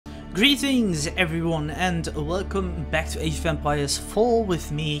Greetings everyone and welcome back to Age of Empires 4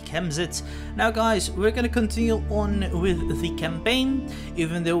 with me, Kemzit. Now guys, we're gonna continue on with the campaign,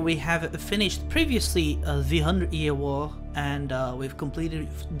 even though we have finished previously the 100-Year War and we've completed,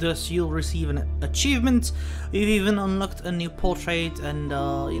 thus you'll receive an achievement. We've even unlocked a new portrait and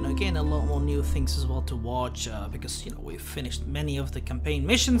again a lot more new things as well to watch because we've finished many of the campaign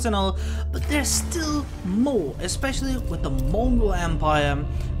missions and all, but there's still more, especially with the Mongol Empire,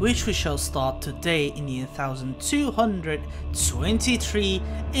 which we shall start today in the year 1223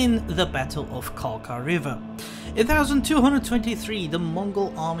 in the Battle of Kalka River. In 1223, the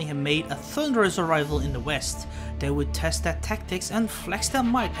Mongol army had made a thunderous arrival in the west. They would test their tactics and flex their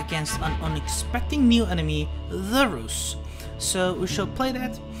might against an unexpected new enemy, the Rus. So we shall play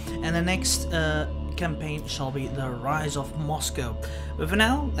that, and the next campaign shall be the Rise of Moscow. But for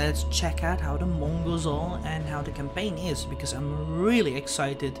now, let's check out how the Mongols are and how the campaign is, because I'm really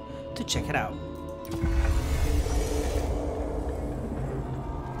excited to check it out.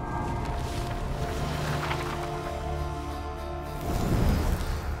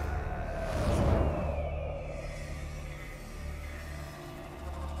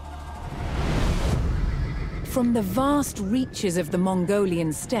 From the vast reaches of the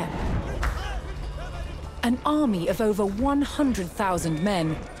Mongolian steppe, an army of over 100,000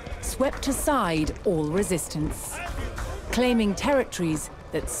 men swept aside all resistance, claiming territories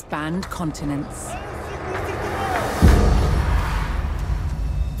that spanned continents.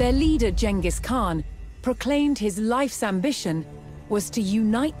 Their leader Genghis Khan proclaimed his life's ambition was to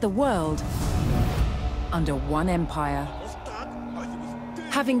unite the world under one empire.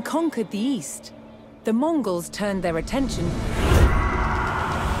 Having conquered the east, the Mongols turned their attention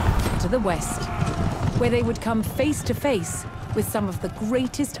to the west, where they would come face to face with some of the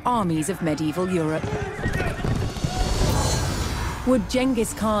greatest armies of medieval Europe. Would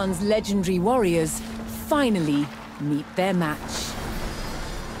Genghis Khan's legendary warriors finally meet their match?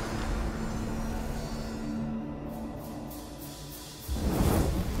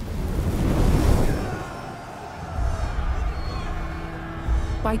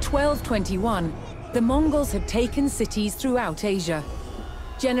 By 1221, the Mongols had taken cities throughout Asia,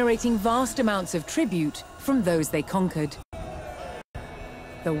 generating vast amounts of tribute from those they conquered.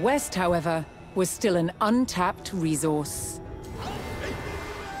 The West, however, was still an untapped resource.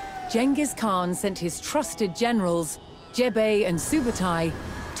 Genghis Khan sent his trusted generals, Jebei and Subutai,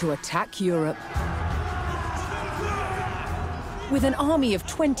 to attack Europe. With an army of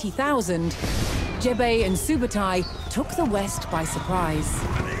 20,000, Jebei and Subutai took the West by surprise,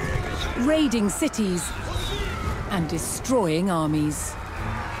 raiding cities and destroying armies.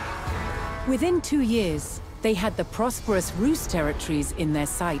 Within 2 years, they had the prosperous Rus territories in their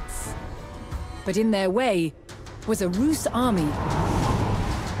sights. But in their way was a Rus army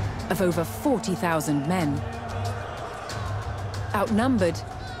of over 40,000 men. Outnumbered,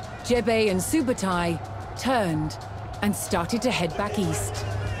 Jebei and Subutai turned and started to head back east.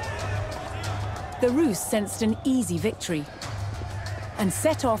 The Rus sensed an easy victory and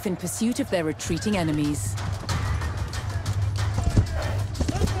set off in pursuit of their retreating enemies.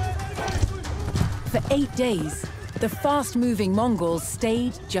 For 8 days, the fast-moving Mongols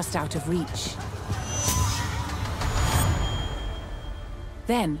stayed just out of reach.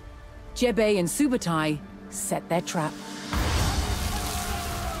 Then, Jebei and Subutai set their trap.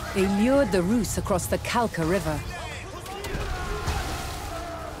 They lured the Rus across the Kalka River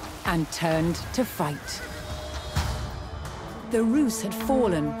and turned to fight. The Rus had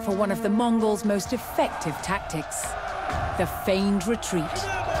fallen for one of the Mongols' most effective tactics, the feigned retreat.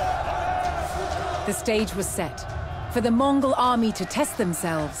 The stage was set for the Mongol army to test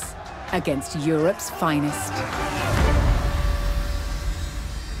themselves against Europe's finest.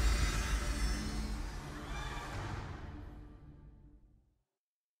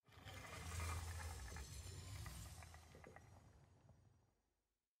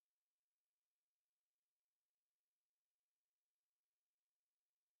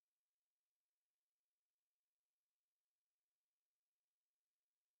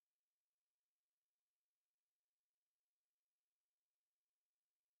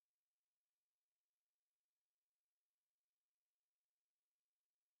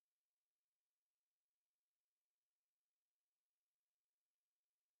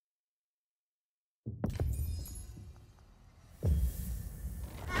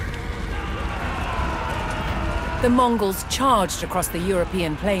 The Mongols charged across the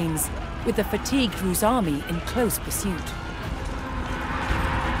European plains, with the fatigued Rus army in close pursuit.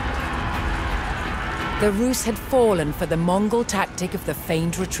 The Rus had fallen for the Mongol tactic of the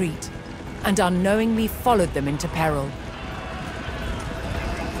feigned retreat, and unknowingly followed them into peril.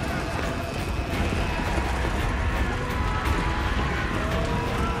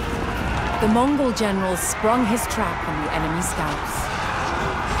 The Mongol general sprung his trap on the enemy scouts.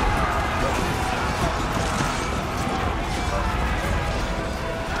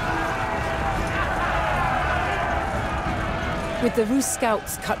 With the Rus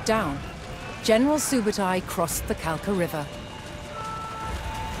scouts cut down, General Subutai crossed the Kalka River.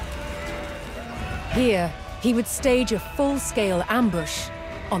 Here, he would stage a full-scale ambush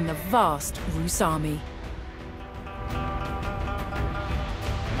on the vast Rus army.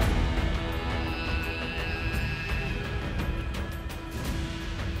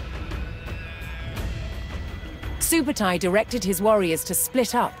 Subutai directed his warriors to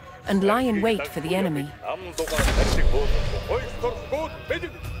split up and lie in wait for the enemy.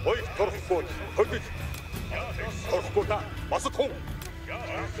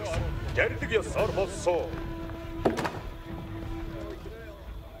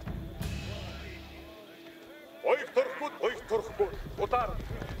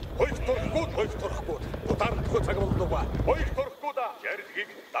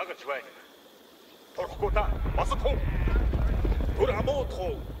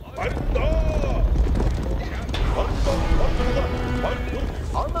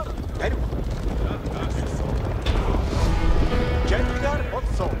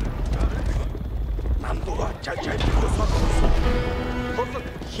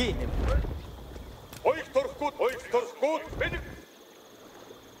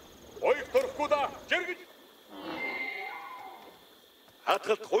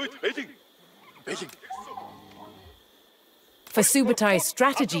 For Subutai's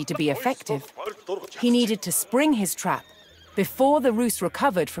strategy to be effective, he needed to spring his trap before the Rus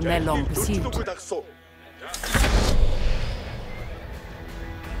recovered from their long pursuit.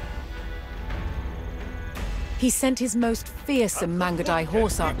 He sent his most fearsome Mangadai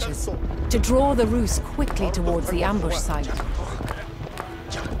horse archers to draw the Rus quickly towards the ambush site.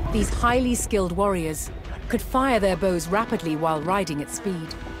 These highly skilled warriors could fire their bows rapidly while riding at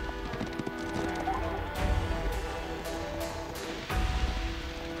speed.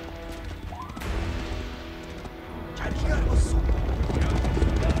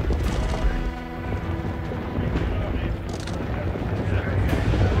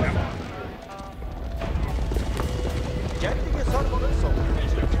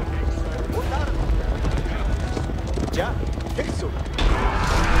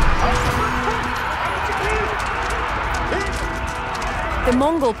 The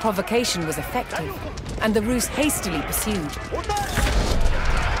Mongol provocation was effective, and the Rus hastily pursued.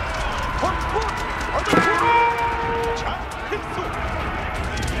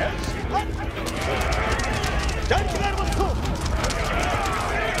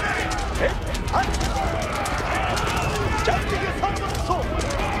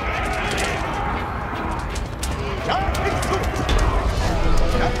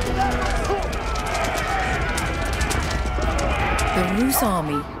 The Rus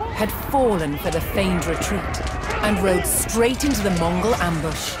army had fallen for the feigned retreat and rode straight into the Mongol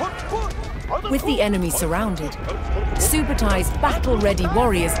ambush. With the enemy surrounded, Subutai's battle-ready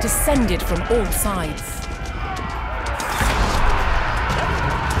warriors descended from all sides.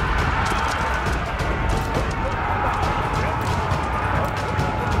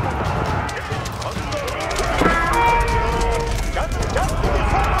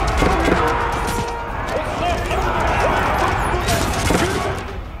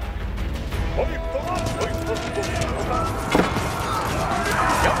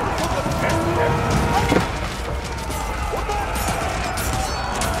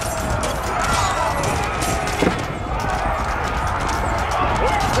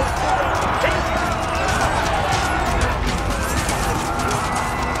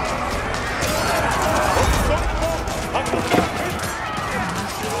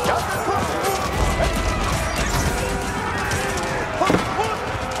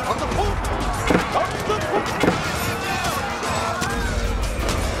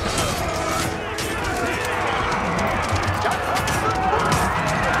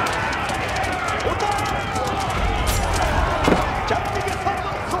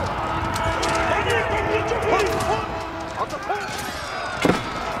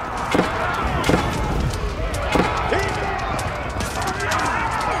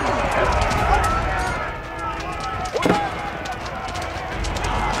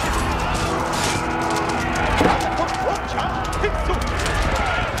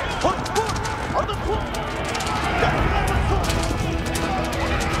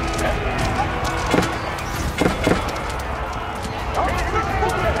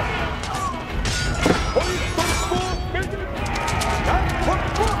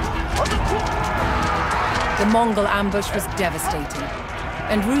 The Mongol ambush was devastating,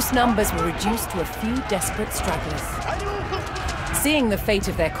 and Rus numbers were reduced to a few desperate stragglers. Seeing the fate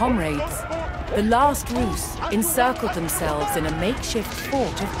of their comrades, the last Rus encircled themselves in a makeshift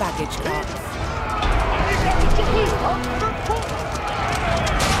fort of baggage carts.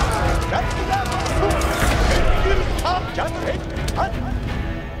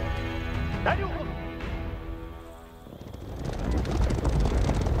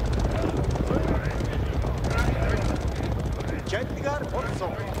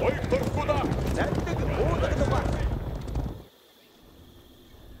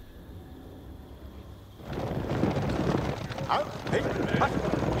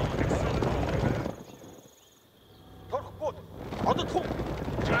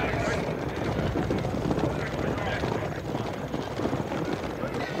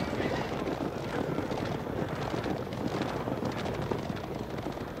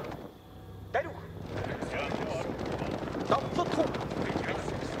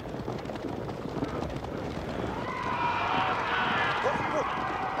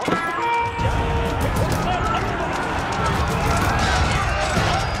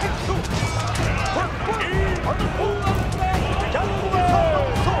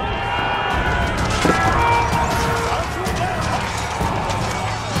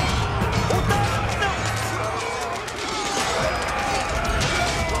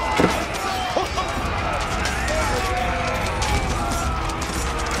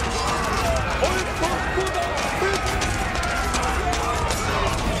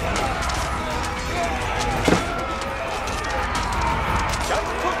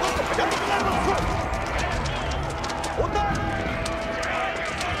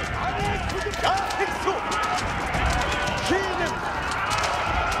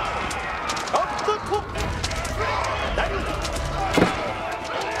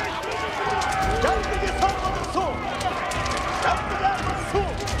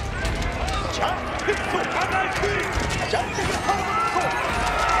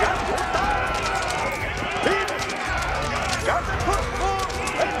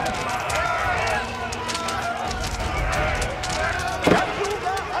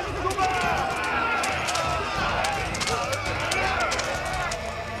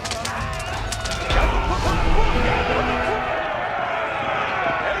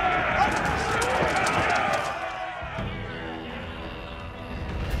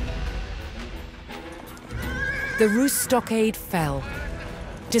 The Rus stockade fell.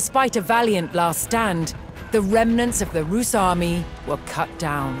 Despite a valiant last stand, the remnants of the Rus army were cut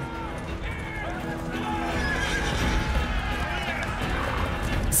down.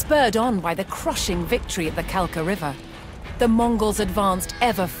 Spurred on by the crushing victory at the Kalka River, the Mongols advanced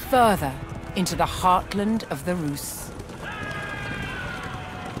ever further into the heartland of the Rus.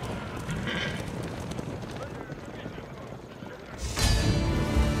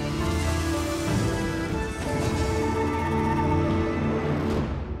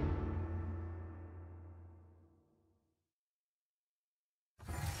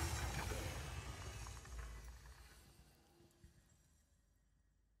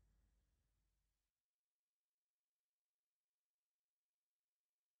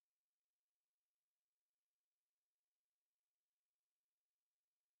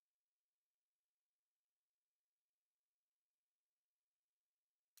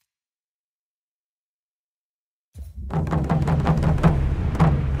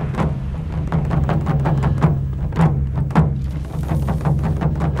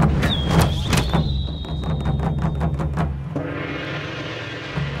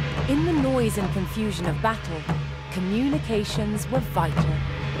 In the noise and confusion of battle, communications were vital.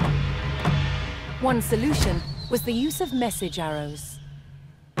 One solution was the use of message arrows.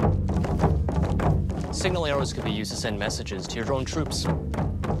 Signal arrows could be used to send messages to your drone troops.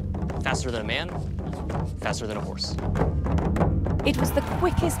 Faster than a man, faster than a horse. It was the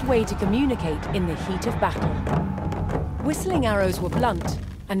quickest way to communicate in the heat of battle. Whistling arrows were blunt,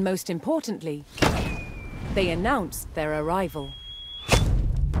 and most importantly, they announced their arrival.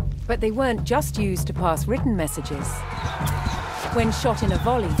 But they weren't just used to pass written messages. When shot in a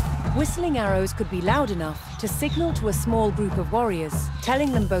volley, whistling arrows could be loud enough to signal to a small group of warriors,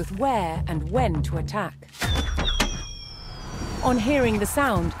 telling them both where and when to attack. On hearing the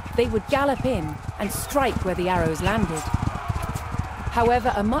sound, they would gallop in and strike where the arrows landed.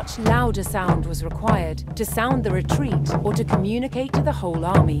 However, a much louder sound was required to sound the retreat or to communicate to the whole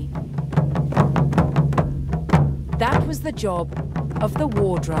army. That was the job of the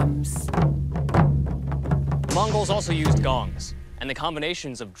war drums. The Mongols also used gongs, and the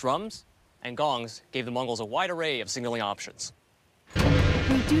combinations of drums and gongs gave the Mongols a wide array of signaling options.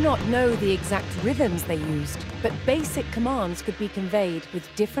 We do not know the exact rhythms they used, but basic commands could be conveyed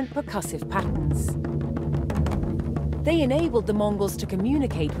with different percussive patterns. They enabled the Mongols to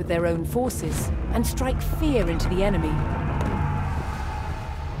communicate with their own forces and strike fear into the enemy.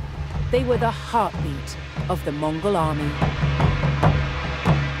 They were the heartbeat of the Mongol army.